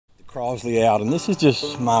Crosley out, and this is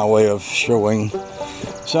just my way of showing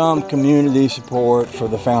some community support for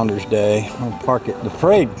the Founders Day. I'll park it. The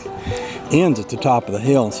parade ends at the top of the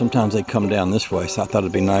hill, and sometimes they come down this way, so I thought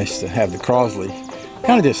it'd be nice to have the Crosley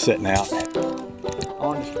kind of just sitting out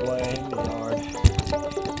on display in the yard,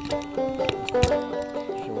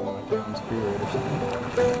 showing my town spirit or something.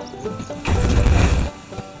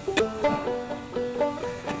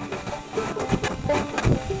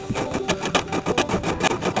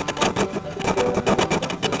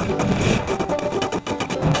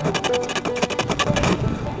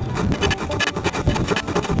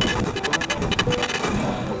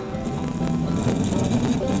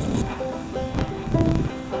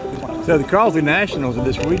 So the Crosley Nationals are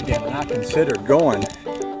this weekend, and I considered going,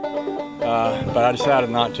 but I decided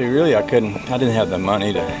not to. Really, I didn't have the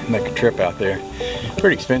money to make a trip out there. It's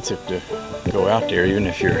pretty expensive to go out there, even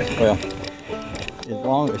if you're,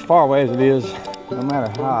 well, as far away as it is, no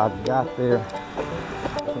matter how I got there, I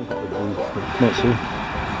think it would be expensive.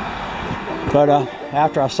 But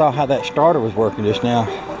after I saw how that starter was working just now,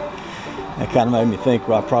 that kind of made me think,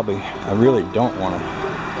 well, I really don't want to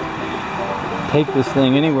take this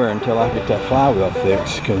thing anywhere until I get that flywheel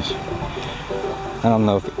fixed, because I don't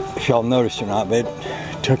know if y'all noticed or not, but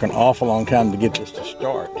it took an awful long time to get this to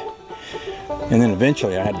start, and then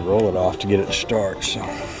eventually I had to roll it off to get it to start. So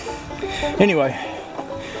anyway,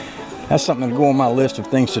 that's something to go on my list of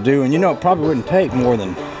things to do. And you know, it probably wouldn't take very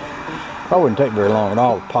long at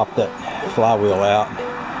all to pop that flywheel out,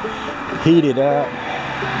 heat it up,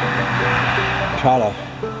 try to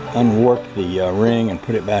unwork the ring and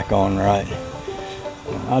put it back on right.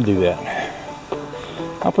 I'll do that.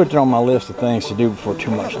 I'll put it on my list of things to do before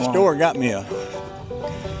too much longer. The store got me a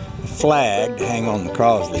flag to hang on the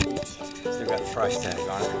Crosley. Still got the price tag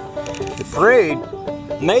on it. The parade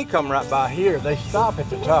may come right by here. They stop at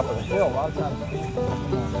the top of the hill. A lot of times they can't come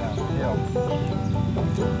on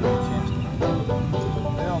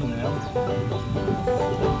down the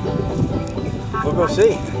hill. We'll go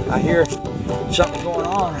see. I hear something going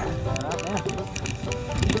on right now.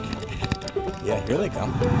 Yeah, here they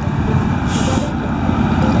come.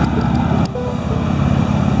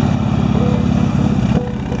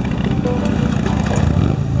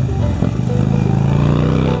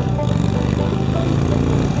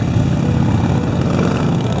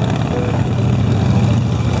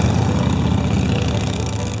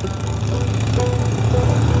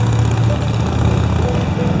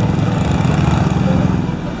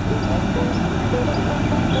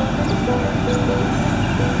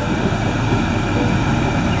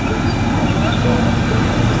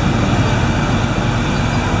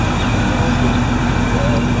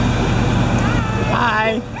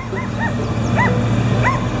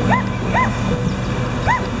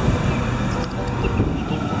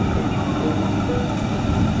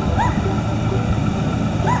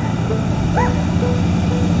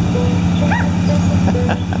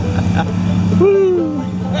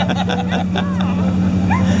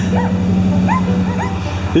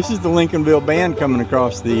 This is the Lincolnville Band coming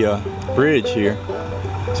across the bridge here.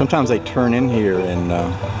 Sometimes they turn in here and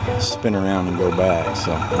spin around and go back,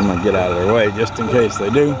 so I'm gonna get out of their way just in case they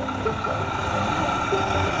do.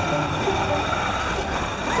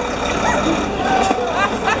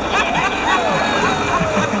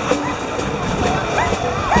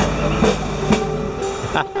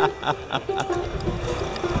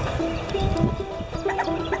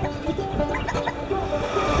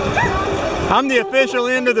 I'm the official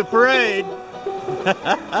end of the parade.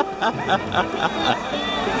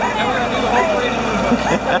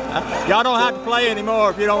 Y'all don't have to play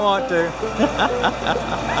anymore if you don't want to. I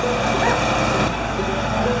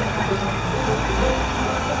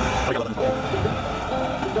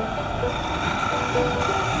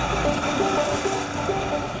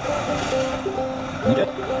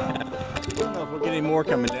don't know if we'll get any more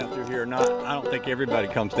coming down through here or not. I don't think everybody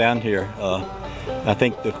comes down here. I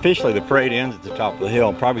think officially the parade ends at the top of the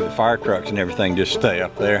hill. Probably the fire trucks and everything just stay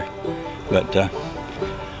up there. But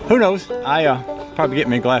who knows? I probably get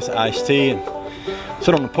me a glass of iced tea and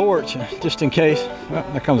sit on the porch just in case. Well,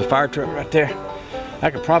 there comes a fire truck right there.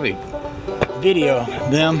 I could probably video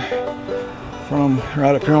them from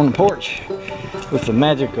right up here on the porch with the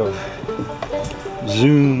magic of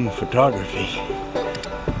zoom photography.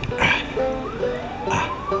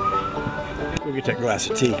 We'll get that glass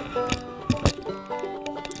of tea.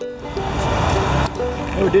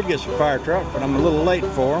 Oh, we did get some fire truck, but I'm a little late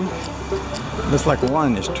for them. Looks like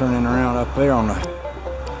one is turning around up there on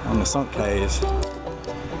the sunk haze.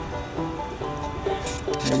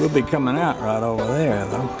 They will be coming out right over there,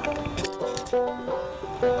 though.